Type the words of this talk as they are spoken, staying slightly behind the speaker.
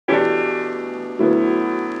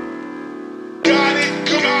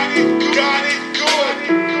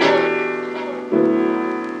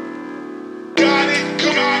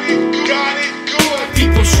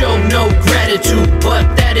gratitude, but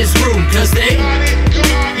that is rude, cause they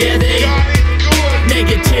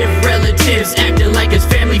negative relatives acting like it's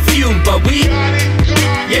family feud. But we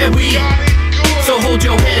so hold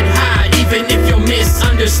your head high even if you're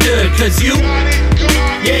misunderstood, cause you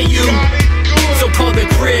so call the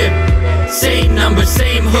crib, same number,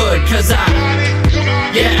 same hood, cause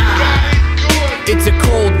it's a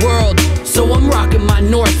cold world, so I'm rocking my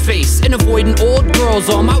North Face and avoiding old girls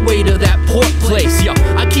on my way to that port place. Yo,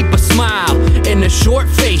 I keep a smile and a short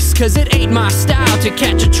face, cause it ain't my style to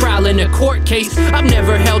catch a trial in a court case. I've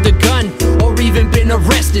never held a gun or even been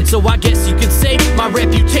arrested, so I guess you could say my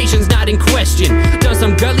reputation's not in question. Done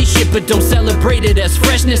some gully shit but don't celebrate it as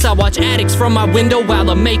freshness. I watch addicts from my window while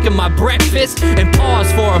I'm making my breakfast, and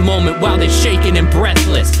pause for a moment while they're shaking and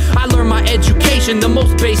breathless. I learn my education, the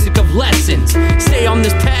most basic of lessons. Stay on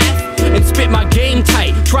this path and spit my game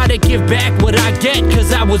tight. Try to give back what I get,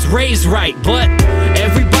 cause I was raised right. But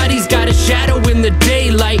everybody's got a shadow in the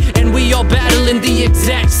daylight, and we all battling the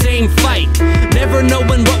exact same fight. Never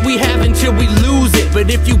knowing what we have until we lose it, but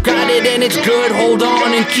if you got it and it's good, hold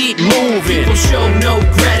on and keep moving. People show no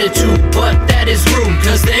gratitude, but that is rude,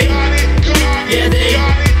 cause they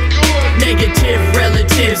negative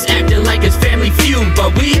relatives acting like it's family feud.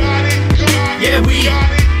 But we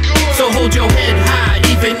so hold your head high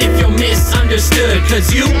even if you're misunderstood,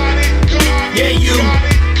 cause you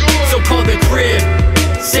so call the crib,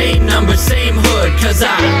 same number, same hood, cause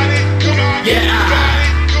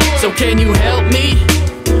so can you help me?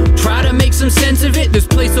 Try to make some sense of it. This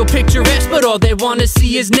place so picturesque, but all they wanna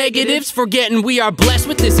see is negatives, forgetting we are blessed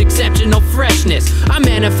with this exceptional freshness. I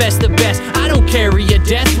manifest the best, I don't carry a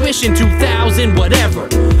death wish in 2000 whatever.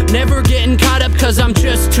 Never getting caught up cause I'm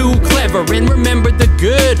just too clever, and remember the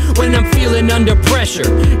good when I'm feeling under pressure.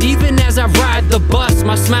 Even as I ride the bus,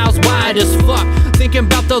 my smile's wide as fuck, thinking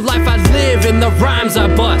about the life I live and the rhymes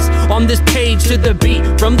I bust. On this page to the beat,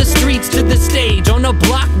 from the streets to the stage, on a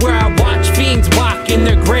block where I watch fiends walk in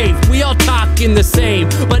their grave. We all talking the same,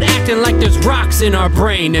 but acting like there's rocks in our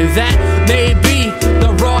brain, and that may be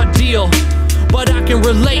the raw deal. But I can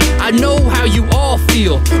relate, I know how you all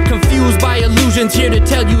feel. Confused by illusions, here to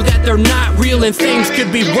tell you that they're not real, and things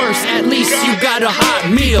could be worse, at least you got a hot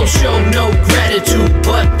meal. People show no gratitude,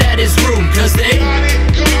 but that is rude, cause they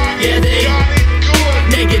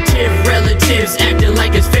negative relatives acting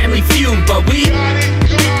like it's family feud. But we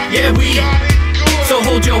so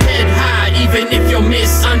hold your head high even if you're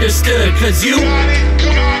misunderstood, cause you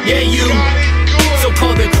so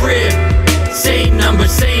call the crib, same number,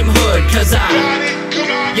 same hood, cause